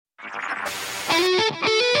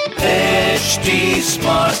HT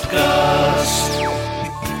Smartcast.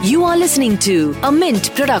 You are listening to a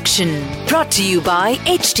Mint production brought to you by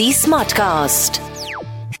HT Smartcast.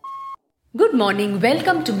 Good morning.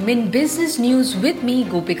 Welcome to Mint Business News with me,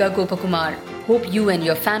 Gopika Gopakumar. Hope you and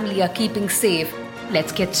your family are keeping safe.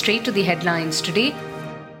 Let's get straight to the headlines today.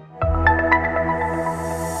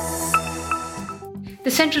 The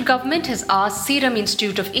central government has asked Serum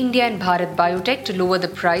Institute of India and Bharat Biotech to lower the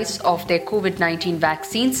price of their COVID-19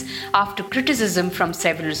 vaccines after criticism from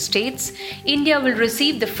several states. India will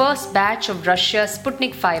receive the first batch of Russia's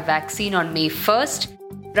Sputnik V vaccine on May 1st.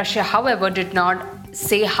 Russia, however, did not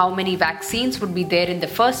say how many vaccines would be there in the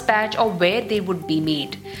first batch or where they would be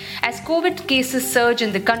made. As COVID cases surge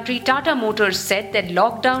in the country, Tata Motors said that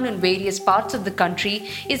lockdown in various parts of the country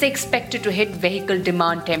is expected to hit vehicle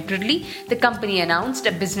demand temporarily. The company announced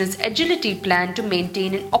a business agility plan to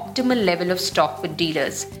maintain an optimal level of stock with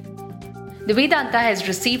dealers. The Vedanta has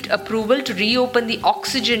received approval to reopen the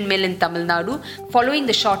oxygen mill in Tamil Nadu following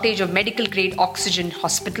the shortage of medical-grade oxygen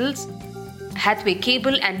hospitals. Hathway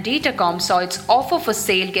Cable and Datacom saw its offer for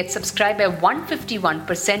sale get subscribed by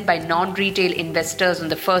 151% by non-retail investors on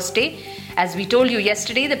the first day. As we told you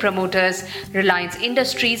yesterday, the promoters, Reliance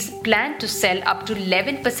Industries, plan to sell up to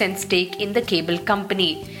 11% stake in the cable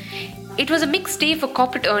company. It was a mixed day for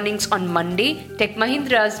corporate earnings on Monday. Tech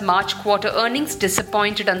Mahindra's March quarter earnings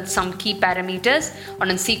disappointed on some key parameters.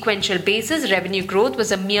 On a sequential basis, revenue growth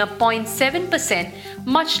was a mere 0.7%,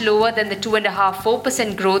 much lower than the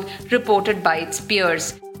 2.5-4% growth reported by its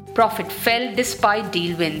peers. Profit fell despite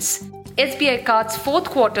deal wins. SBI Card's fourth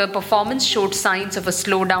quarter performance showed signs of a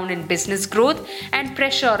slowdown in business growth and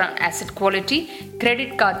pressure on asset quality.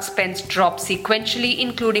 Credit card spends dropped sequentially,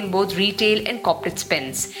 including both retail and corporate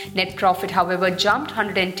spends. Net profit, however, jumped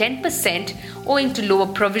 110% owing to lower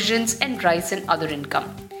provisions and rise in other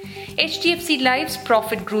income. HDFC Life's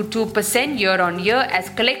profit grew 2% year-on-year as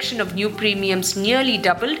collection of new premiums nearly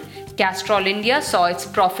doubled. Castrol India saw its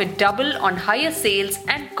profit double on higher sales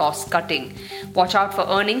and cost cutting. Watch out for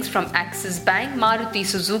earnings from Axis Bank, Maruti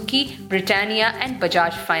Suzuki, Britannia and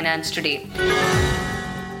Bajaj Finance today.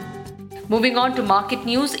 Moving on to market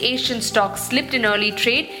news, Asian stocks slipped in early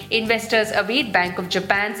trade. Investors await Bank of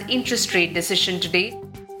Japan's interest rate decision today.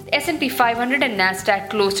 S&P 500 and Nasdaq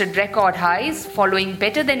closed at record highs following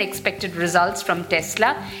better than expected results from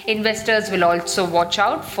Tesla. Investors will also watch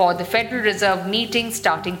out for the Federal Reserve meeting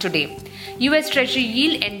starting today. US Treasury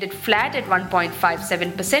yield ended flat at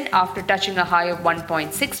 1.57% after touching a high of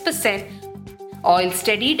 1.6%. Oil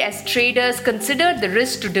steadied as traders considered the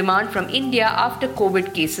risk to demand from India after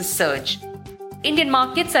COVID cases surge. Indian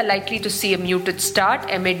markets are likely to see a muted start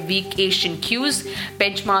amid weak Asian cues.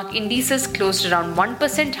 Benchmark indices closed around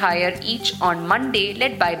 1% higher each on Monday,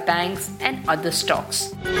 led by banks and other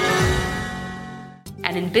stocks.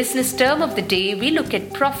 And in business term of the day, we look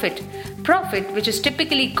at profit. Profit, which is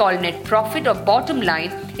typically called net profit or bottom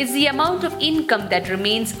line, is the amount of income that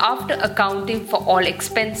remains after accounting for all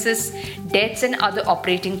expenses, debts and other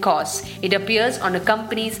operating costs. It appears on a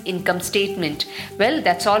company's income statement. Well,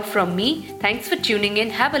 that's all from me. Thanks for tuning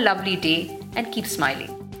in. Have a lovely day and keep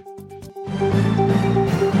smiling.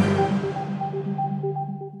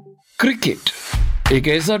 Cricket एक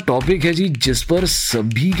ऐसा topic है जी जिस पर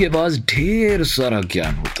सभी के पास ढेर सारा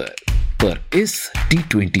ज्ञान होता है, पर इस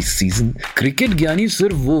T20 सीजन क्रिकेट ज्ञानी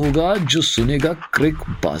सिर्फ वो होगा जो सुनेगा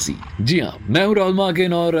क्रिकबाजी। जी हाँ, मैं हूँ राहुल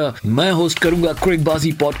माकिन और मैं होस्ट करूंगा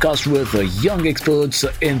Cricbaazi podcast with young experts,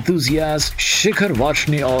 enthusiast Shikhar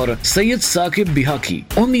Vachne और Syed Saqib बिहाकी,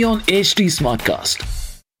 only on HT Smartcast.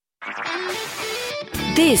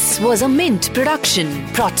 This was a Mint production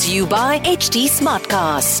brought to you by HT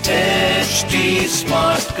Smartcast. HT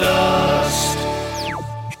Smartcast.